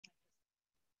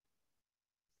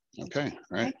Okay,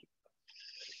 all right.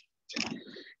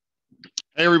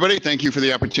 Hey, everybody. Thank you for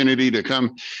the opportunity to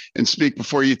come and speak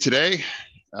before you today.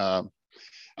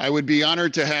 I would be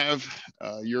honored to have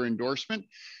your endorsement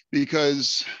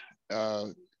because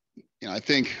I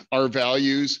think our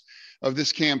values of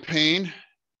this campaign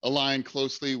align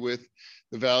closely with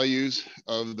the values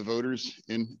of the voters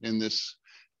in this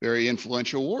very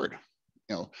influential ward.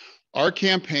 Our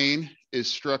campaign is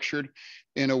structured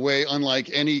in a way unlike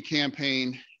any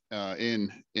campaign in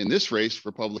this race,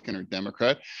 Republican or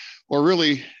Democrat, or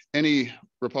really any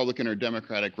Republican or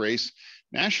Democratic race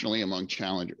nationally among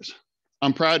challengers.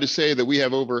 I'm proud to say that we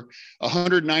have over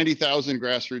 190,000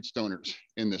 grassroots donors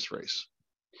in this race.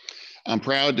 I'm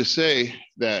proud to say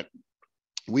that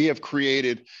we have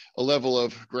created a level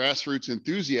of grassroots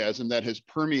enthusiasm that has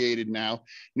permeated now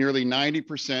nearly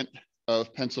 90%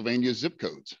 of Pennsylvania's zip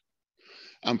codes.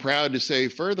 I'm proud to say,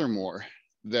 furthermore,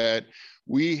 that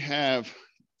we have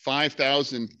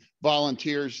 5,000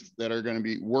 volunteers that are going to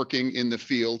be working in the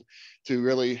field to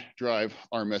really drive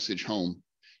our message home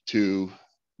to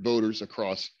voters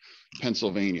across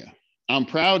Pennsylvania. I'm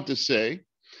proud to say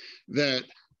that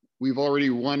we've already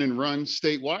won and run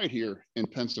statewide here in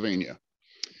Pennsylvania.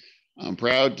 I'm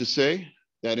proud to say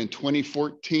that in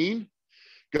 2014,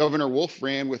 Governor Wolf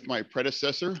ran with my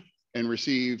predecessor and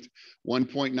received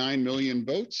 1.9 million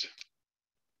votes.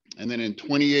 And then in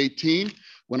 2018,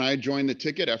 when I joined the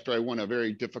ticket after I won a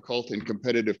very difficult and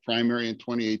competitive primary in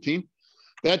 2018,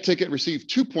 that ticket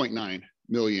received 2.9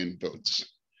 million votes.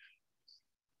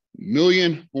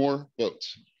 Million more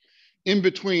votes in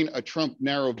between a Trump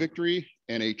narrow victory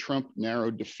and a Trump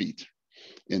narrow defeat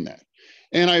in that.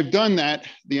 And I've done that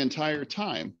the entire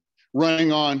time,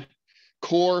 running on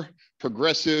core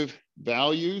progressive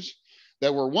values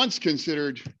that were once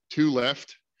considered too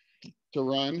left to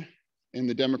run in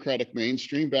the Democratic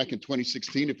mainstream back in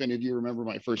 2016. If any of you remember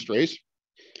my first race,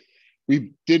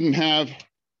 we didn't have,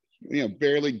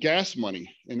 barely gas money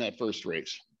in that first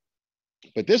race.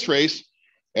 But this race,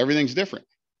 everything's different.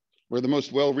 We're the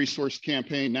most well-resourced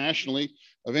campaign nationally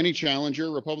of any challenger,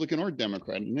 Republican or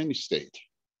Democrat, in any state.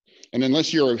 And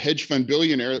unless you're a hedge fund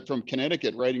billionaire from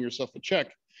Connecticut writing yourself a check,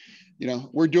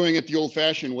 we're doing it the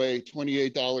old-fashioned way,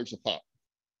 $28 a pop.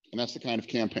 And that's the kind of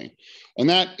campaign. And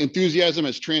that enthusiasm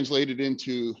has translated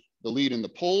into the lead in the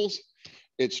polls.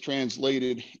 It's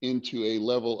translated into a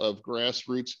level of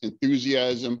grassroots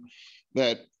enthusiasm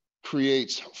that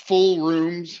creates full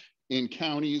rooms in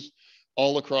counties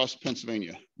all across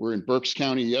Pennsylvania. We're in Berks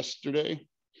County yesterday,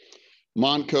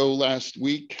 Montco last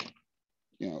week,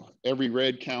 every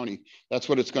red county. That's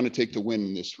what it's going to take to win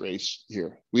in this race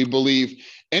here. We believe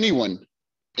anyone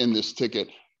in this ticket,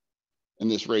 in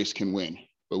this race, can win.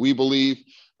 But we believe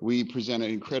we present an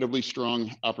incredibly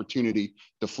strong opportunity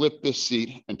to flip this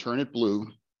seat and turn it blue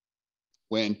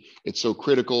when it's so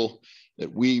critical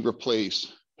that we replace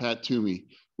Pat Toomey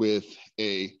with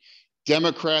a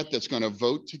Democrat that's going to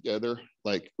vote together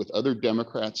like with other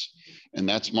Democrats. And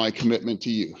that's my commitment to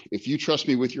you. If you trust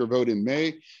me with your vote in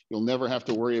May, you'll never have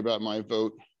to worry about my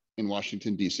vote in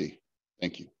Washington, D.C.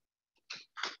 Thank you.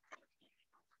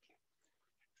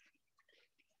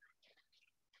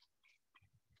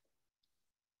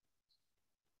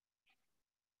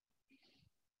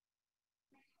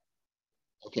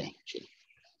 Okay, sure.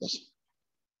 Yes.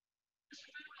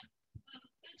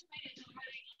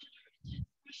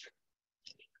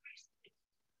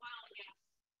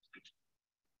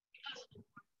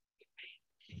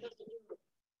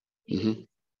 Mm-hmm.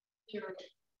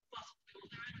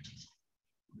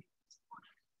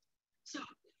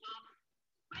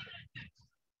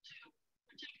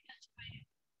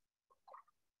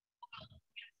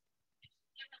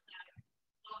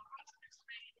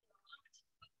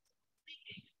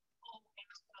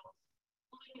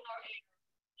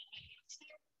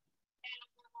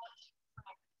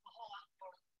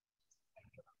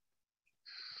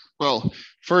 Well,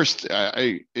 first,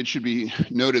 it should be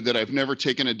noted that I've never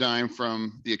taken a dime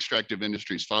from the extractive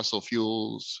industries, fossil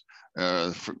fuels,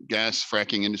 gas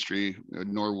fracking industry,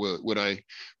 nor would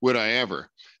I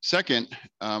ever. Second,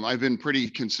 I've been pretty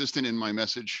consistent in my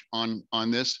message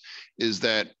on this, is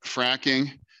that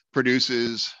fracking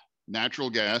produces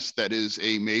natural gas that is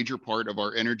a major part of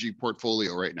our energy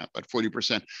portfolio right now. About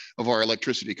 40% of our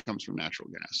electricity comes from natural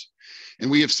gas. And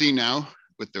we have seen now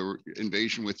with the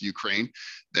invasion with Ukraine,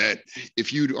 that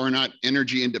if you are not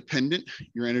energy independent,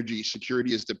 your energy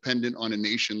security is dependent on a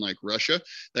nation like Russia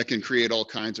that can create all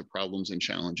kinds of problems and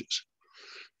challenges.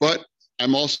 But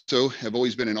I'm also have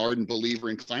always been an ardent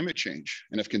believer in climate change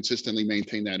and have consistently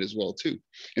maintained that as well too.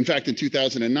 In fact, in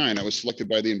 2009, I was selected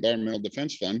by the Environmental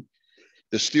Defense Fund,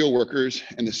 the Steelworkers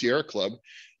and the Sierra Club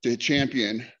to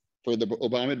champion for the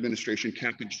Obama administration,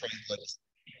 cap and trade legislation.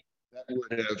 That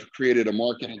would have created a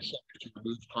market incentive to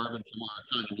remove carbon from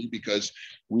our economy, because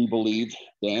we believed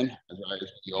then, as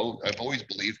I've always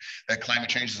believed, that climate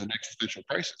change is an existential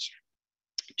crisis.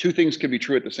 Two things can be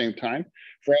true at the same time.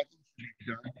 For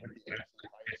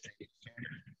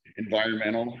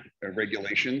environmental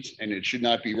regulations, and it should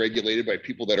not be regulated by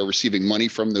people that are receiving money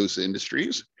from those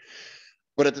industries.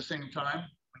 But at the same time,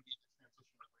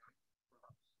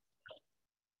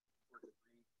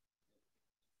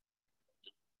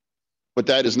 but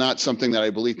that is not something that I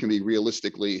believe can be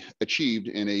realistically achieved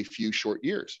in a few short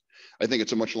years. I think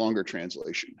it's a much longer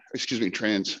transformation.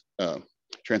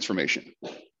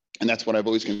 And that's what I've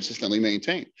always consistently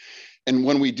maintained. And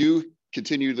when we do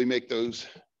continually make that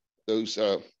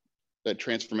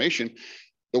transformation,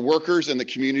 the workers and the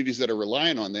communities that are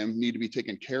relying on them need to be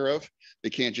taken care of. They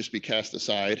can't just be cast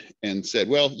aside and said,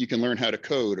 well, you can learn how to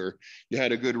code, or you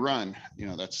had a good run. You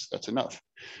know, that's enough.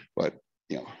 But,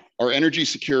 you know, our energy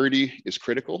security is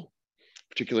critical,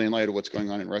 particularly in light of what's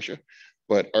going on in Russia.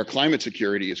 But our climate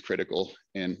security is critical.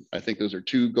 And I think those are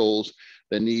two goals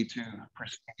that need to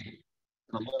proceed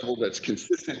on a level that's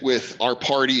consistent with our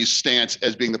party's stance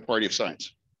as being the party of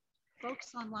science.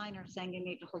 Folks online are saying you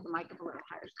need to hold the mic up a little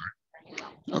higher.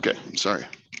 Okay, I'm sorry.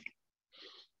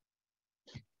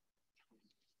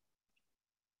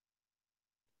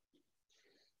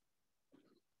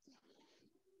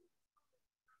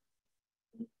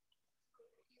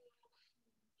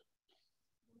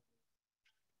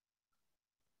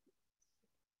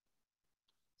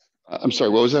 I'm sorry,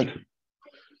 what was that?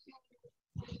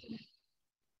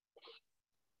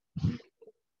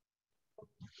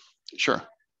 Sure.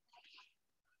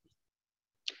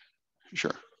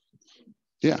 Sure.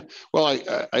 Yeah. Well,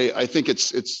 I think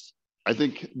the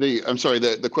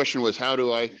question was, how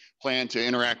do I plan to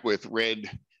interact with red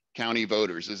county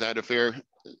voters? Is that a fair?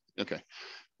 Okay.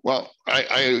 Well,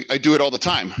 I do it all the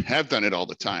time, have done it all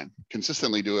the time,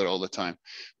 consistently do it all the time.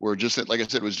 We're just, like I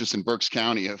said, it was just in Berks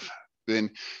County. I've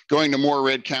been going to more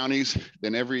red counties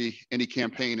than any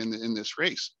campaign in this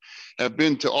race. Have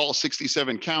been to all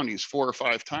 67 counties 4 or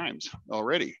 5 times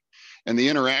already. And the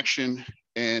interaction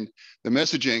and the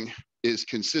messaging is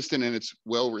consistent, and it's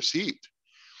well received.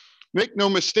 Make no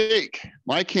mistake,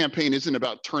 my campaign isn't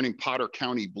about turning Potter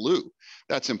County blue.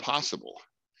 That's impossible.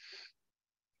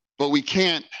 But we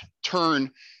can't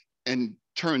turn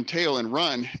tail and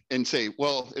run and say,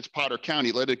 well, it's Potter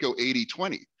County, let it go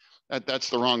 80-20. That's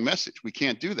the wrong message. We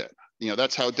can't do that. You know,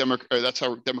 that's how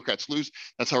Democrats lose.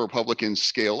 That's how Republicans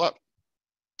scale up.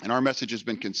 And our message has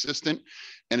been consistent,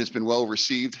 and it's been well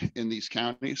received in these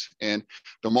counties. And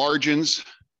the margins,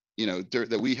 you know,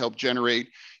 that we helped generate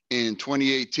in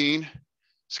 2018,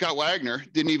 Scott Wagner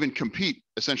didn't even compete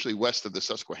essentially west of the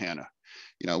Susquehanna.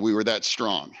 You know, we were that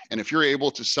strong. And if you're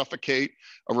able to suffocate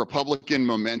a Republican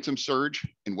momentum surge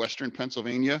in Western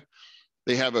Pennsylvania,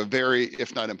 they have a very,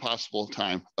 if not impossible,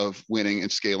 time of winning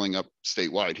and scaling up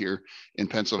statewide here in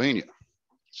Pennsylvania.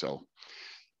 So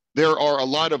there are a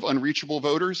lot of unreachable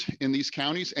voters in these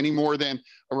counties, any more than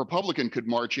a Republican could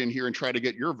march in here and try to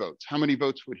get your votes. How many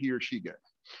votes would he or she get?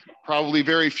 Probably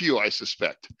very few, I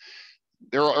suspect.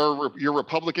 There are your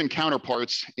Republican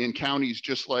counterparts in counties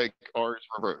just like ours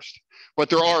reversed.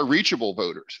 But there are reachable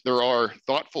voters. There are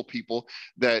thoughtful people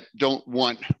that don't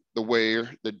want the way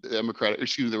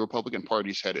the Republican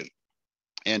Party's headed.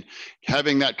 And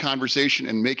having that conversation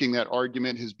and making that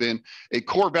argument has been a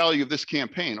core value of this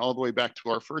campaign all the way back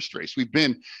to our first race. We've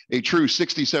been a true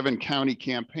 67 county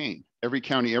campaign, every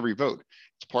county, every vote.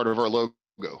 It's part of our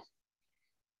logo.